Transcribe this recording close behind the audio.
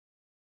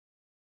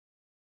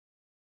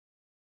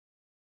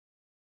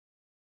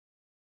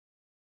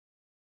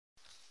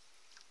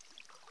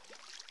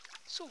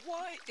So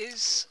why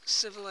is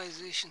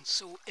civilization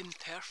so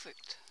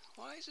imperfect?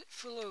 Why is it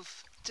full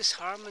of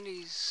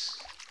disharmonies,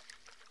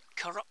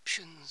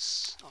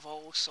 corruptions of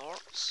all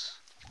sorts,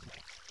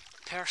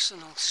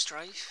 personal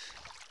strife?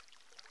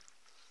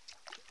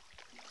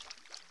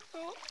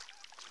 Well,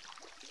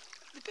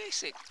 the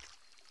basic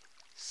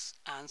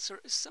answer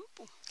is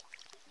simple.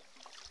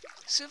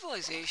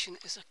 Civilization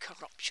is a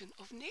corruption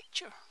of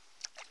nature.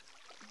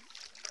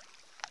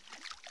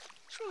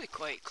 It's really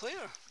quite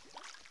clear.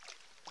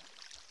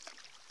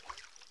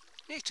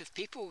 Native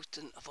peoples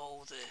didn't have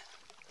all the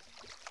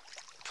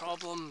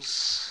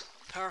problems,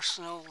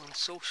 personal and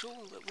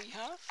social, that we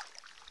have,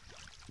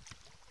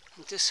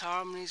 and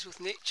disharmonies with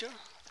nature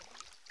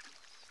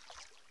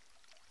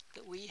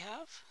that we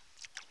have.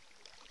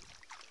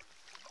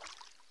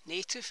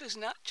 Native is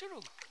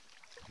natural.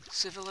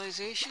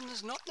 Civilization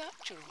is not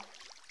natural.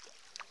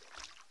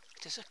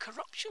 It is a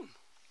corruption.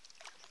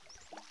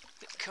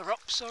 It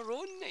corrupts our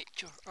own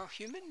nature, our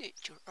human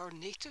nature, our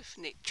native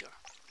nature.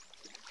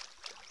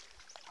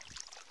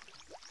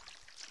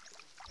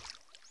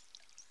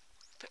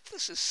 But if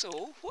this is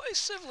so, what is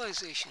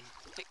civilization?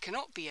 It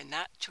cannot be a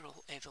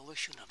natural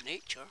evolution of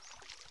nature.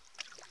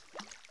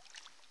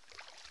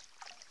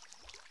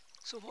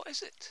 So what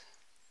is it?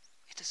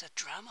 It is a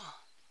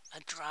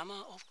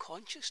drama of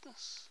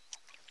consciousness.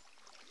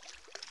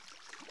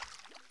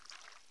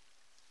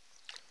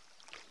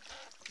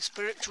 The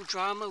spiritual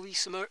drama we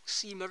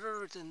see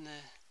mirrored in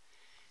the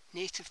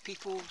native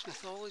people's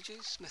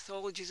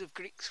mythologies of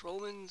Greeks,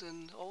 Romans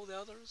and all the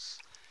others.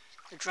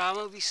 The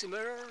drama we see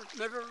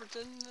mirrored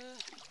in the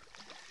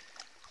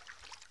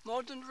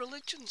modern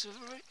religions of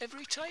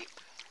every type.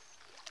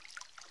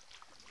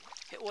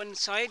 At one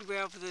side we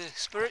have the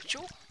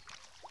spiritual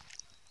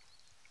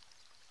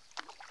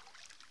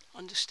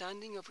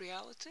understanding of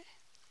reality,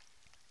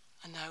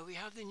 and now we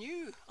have the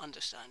new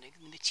understanding,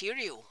 the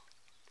material,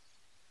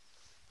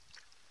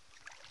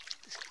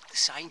 the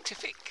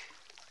scientific.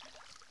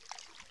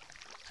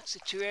 That's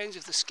the two ends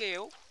of the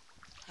scale,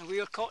 and we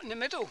are caught in the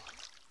middle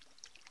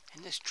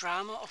in this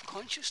drama of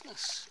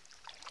consciousness,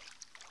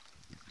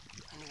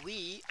 and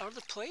we are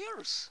the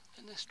players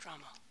in this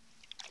drama.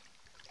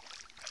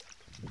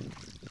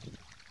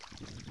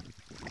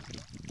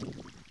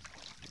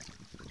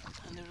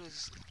 And there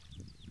is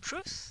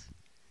truth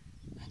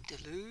and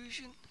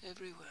delusion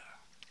everywhere.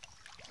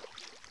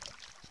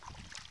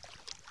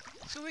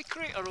 So we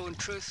create our own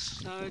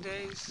truths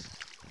nowadays,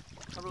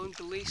 our own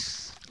belief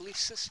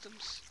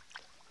systems,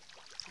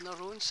 and our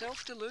own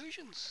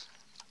self-delusions.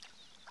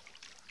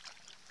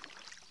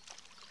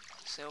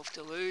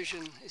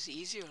 Self-delusion is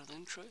easier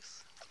than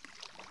truth.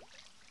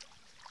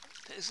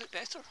 But is it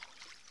better?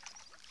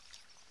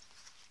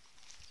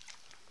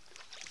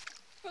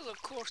 Well, of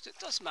course it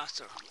does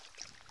matter,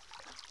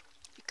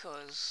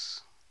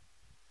 because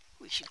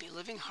we should be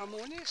living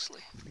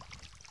harmoniously,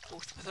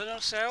 both within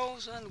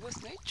ourselves and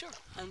with nature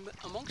and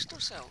amongst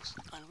ourselves,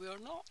 and we are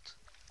not.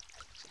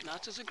 It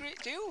matters a great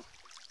deal.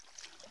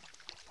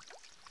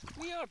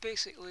 We are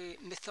basically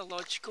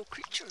mythological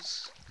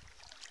creatures.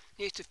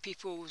 Native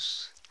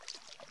peoples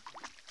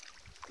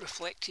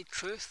reflected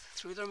truth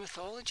through their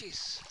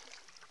mythologies,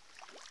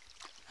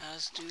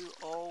 as do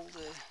all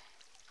the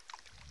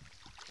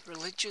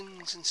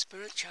religions and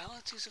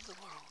spiritualities of the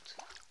world.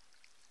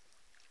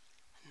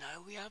 And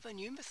now we have a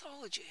new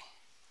mythology,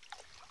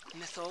 a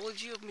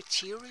mythology of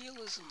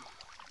materialism,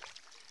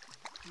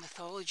 a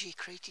mythology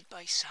created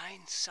by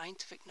science,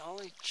 scientific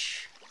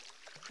knowledge,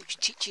 which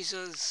teaches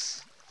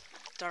us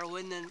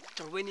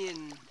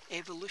Darwinian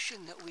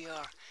evolution, that we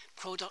are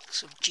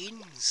products of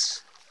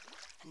genes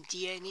and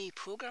DNA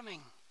programming,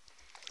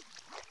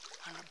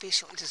 and are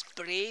basically just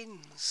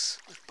brains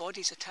with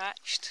bodies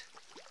attached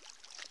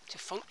to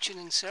function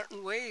in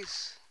certain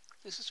ways.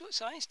 This is what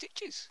science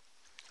teaches.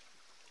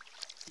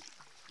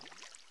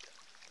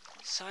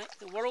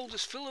 The world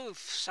is full of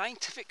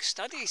scientific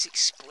studies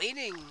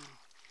explaining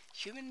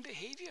human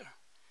behaviour.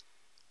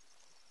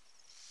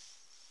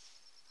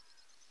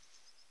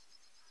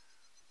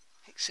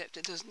 Except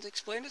it doesn't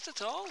explain it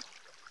at all.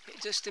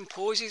 It just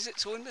imposes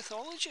its own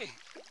mythology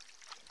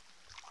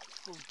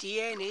of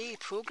DNA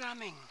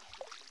programming,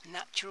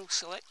 natural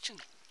selection.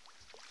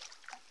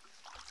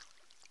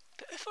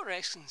 But if our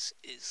essence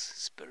is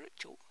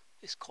spiritual,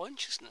 is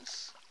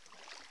consciousness,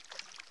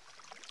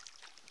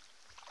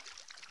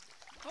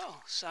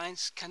 well,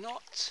 science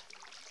cannot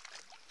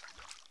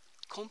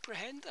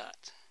comprehend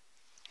that.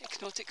 It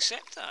cannot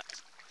accept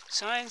that.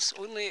 Science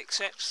only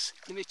accepts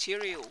the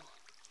material,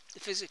 the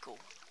physical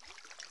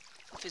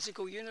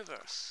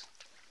universe.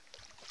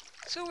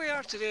 So we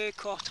are today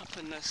caught up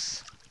in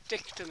this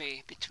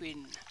dichotomy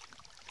between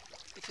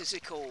the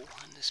physical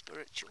and the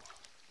spiritual.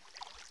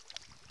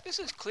 This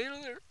is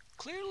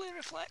clearly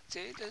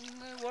reflected in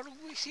the world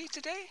we see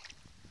today.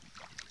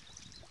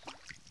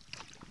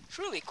 It's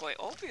really quite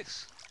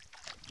obvious.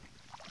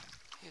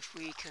 If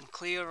we can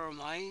clear our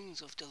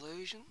minds of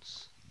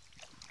delusions.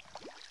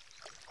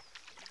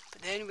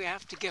 But then we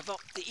have to give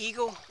up the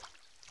ego and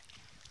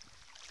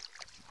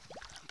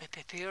be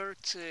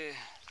prepared to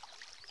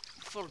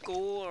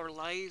forgo our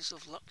lives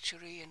of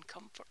luxury and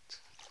comfort.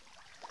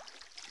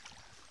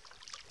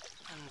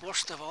 And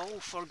worst of all,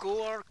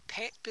 forgo our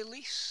pet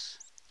beliefs,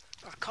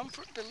 our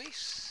comfort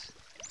beliefs,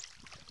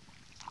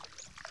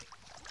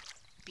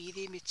 be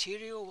they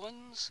material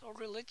ones or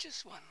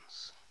religious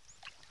ones.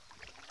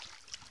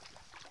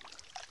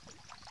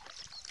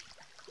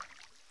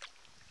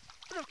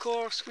 But of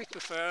course, we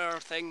prefer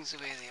things the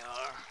way they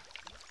are,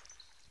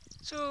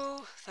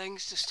 so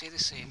things just stay the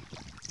same.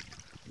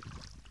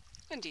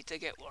 Indeed, they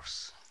get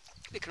worse.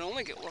 They can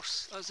only get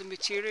worse as the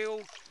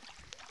material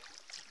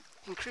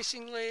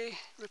increasingly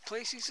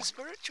replaces the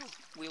spiritual.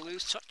 We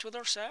lose touch with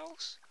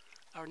ourselves,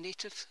 our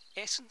native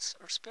essence,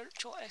 our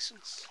spiritual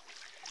essence.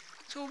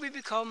 So we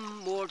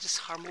become more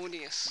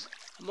disharmonious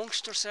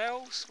amongst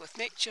ourselves, with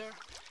nature,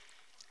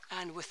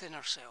 and within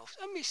ourselves.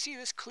 And we see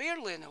this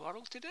clearly in the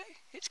world today.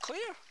 It's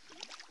clear.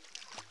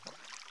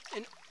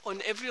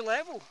 On every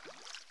level.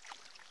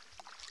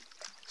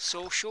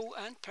 Social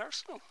and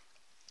personal.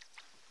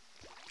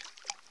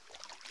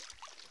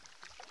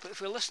 But if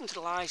we listen to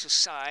the lies of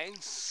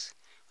science,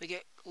 we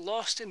get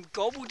lost in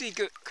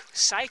gobbledygook,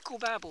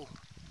 psychobabble.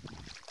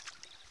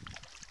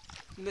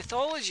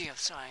 Mythology of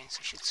science,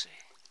 I should say.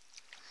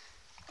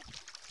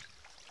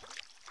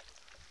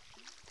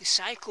 The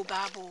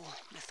psychobabble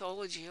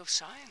mythology of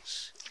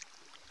science.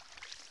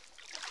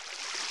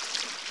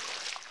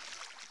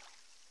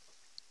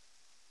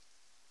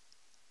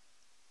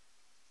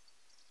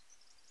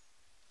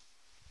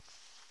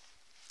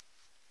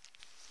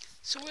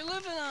 So we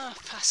live in a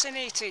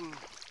fascinating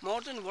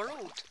modern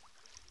world,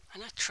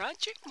 and a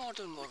tragic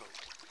modern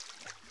world.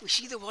 We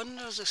see the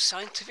wonders of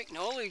scientific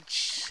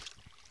knowledge,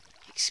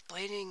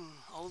 explaining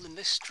all the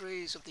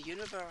mysteries of the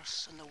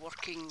universe and the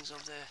workings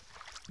of the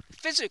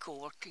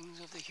physical workings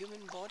of the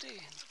human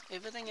body and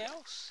everything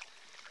else.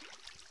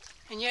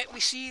 And yet we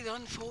see the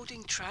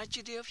unfolding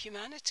tragedy of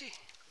humanity,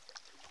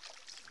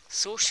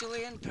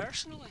 socially and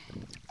personally.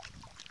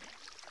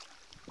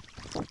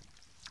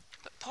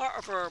 But part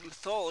of our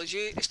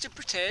mythology is to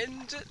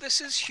pretend that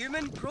this is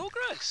human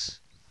progress.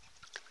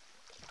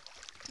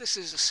 This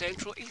is the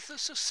central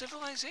ethos of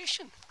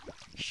civilization,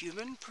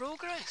 human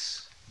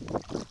progress.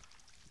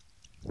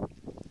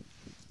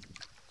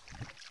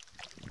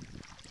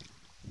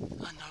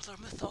 Another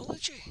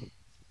mythology.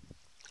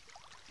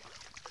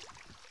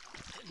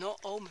 But not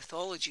all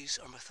mythologies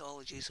are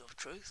mythologies of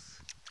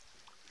truth.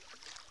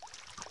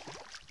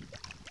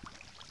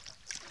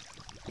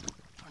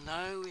 For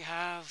now we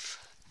have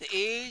the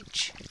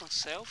age of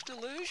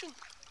self-delusion.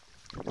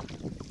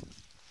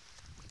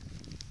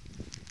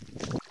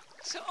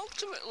 So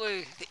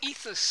ultimately the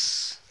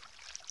ethos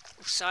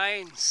of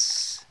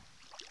science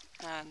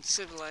and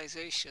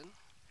civilization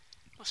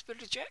must be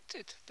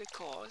rejected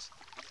because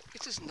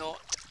it is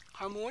not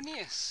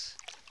harmonious.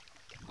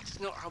 It is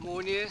not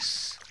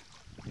harmonious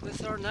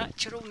with our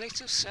natural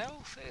native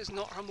self. It is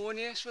not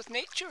harmonious with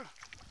nature.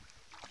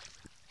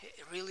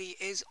 It really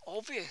is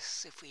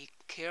obvious if we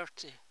care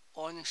to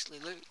honestly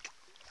look.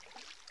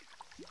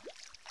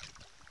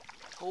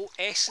 The whole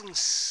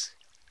essence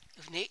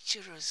of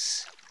nature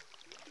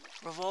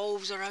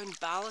revolves around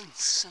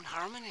balance and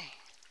harmony.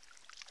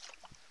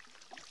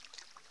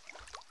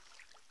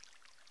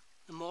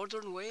 The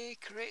modern way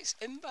creates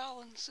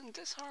imbalance and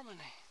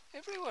disharmony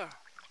everywhere.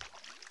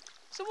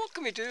 So what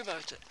can we do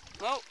about it?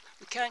 Well,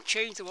 we can't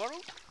change the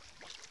world.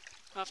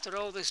 After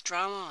all, this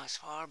drama is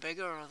far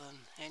bigger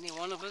than any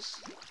one of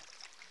us. We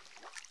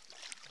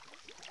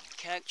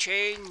can't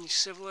change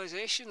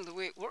civilization the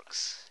way it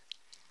works,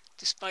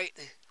 despite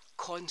the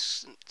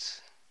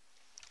constant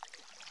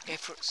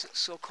efforts at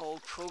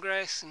so-called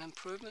progress and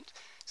improvement.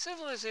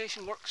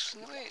 Civilization works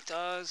in the way it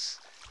does,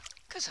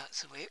 because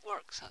that's the way it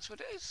works, that's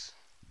what it is.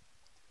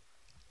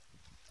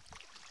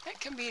 It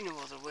can be no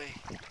other way.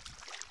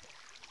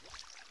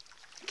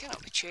 It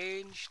cannot be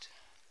changed.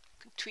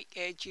 You can tweak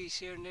edges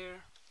here and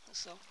there,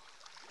 that's all.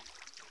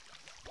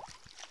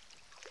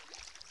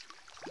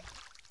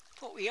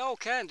 What we all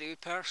can do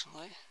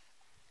personally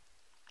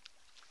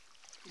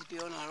is be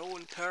on our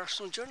own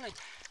personal journey.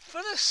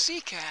 For this,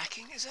 sea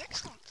kayaking is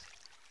excellent.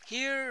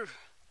 Here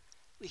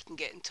we can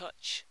get in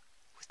touch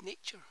with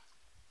nature,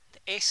 the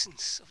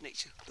essence of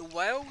nature, the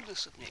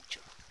wildness of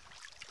nature,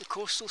 the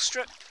coastal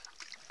strip.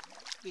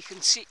 We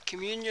can seek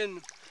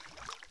communion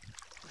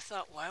with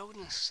that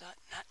wildness, that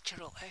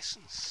natural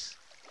essence,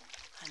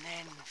 and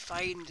then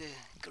find the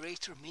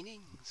greater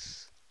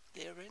meanings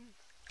therein.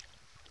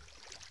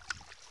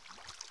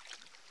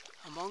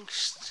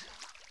 Amongst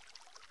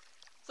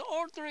the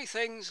ordinary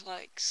things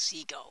like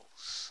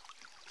seagulls,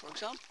 for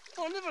example,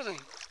 on everything.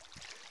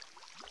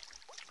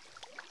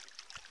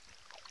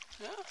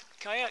 Yeah,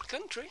 kayak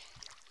country.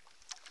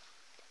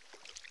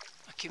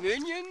 A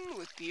communion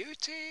with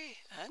beauty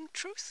and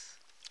truth.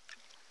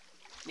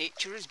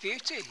 Nature is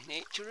beauty,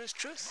 nature is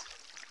truth.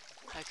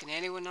 How can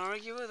anyone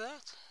argue with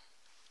that?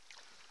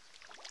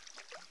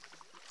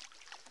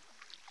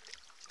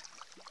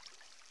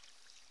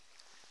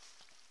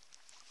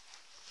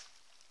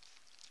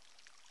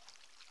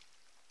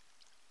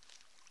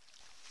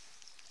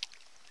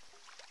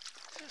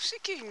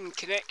 seeking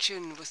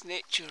connection with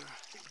nature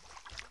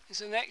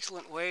is an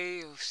excellent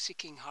way of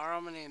seeking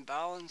harmony and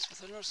balance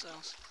within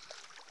ourselves.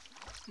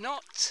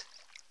 Not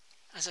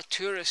as a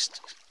tourist,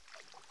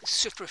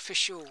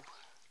 superficial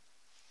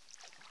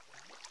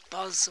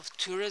buzz of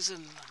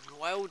tourism and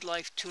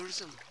wildlife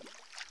tourism.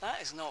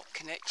 That is not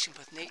connection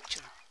with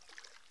nature.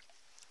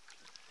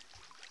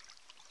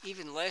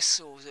 Even less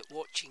so is it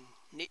watching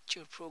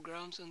nature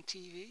programs on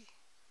TV.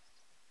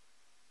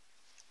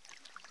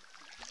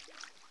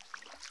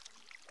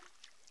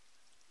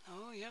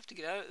 No, you have to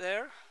get out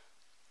there,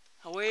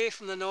 away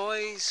from the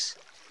noise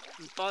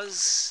and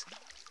buzz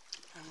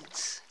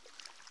and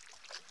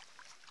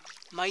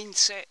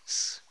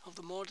mindsets of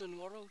the modern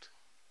world,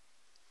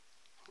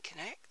 and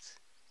connect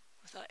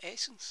with that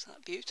essence,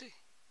 that beauty,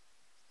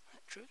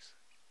 that truth.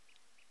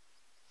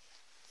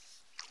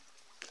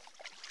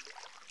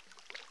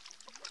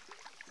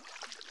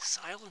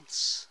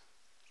 Silence.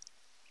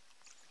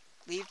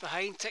 Leave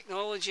behind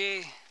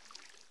technology.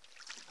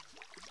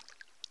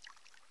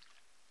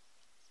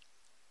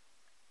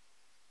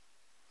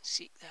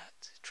 Seek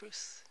that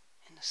truth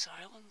in the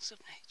silence of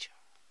nature.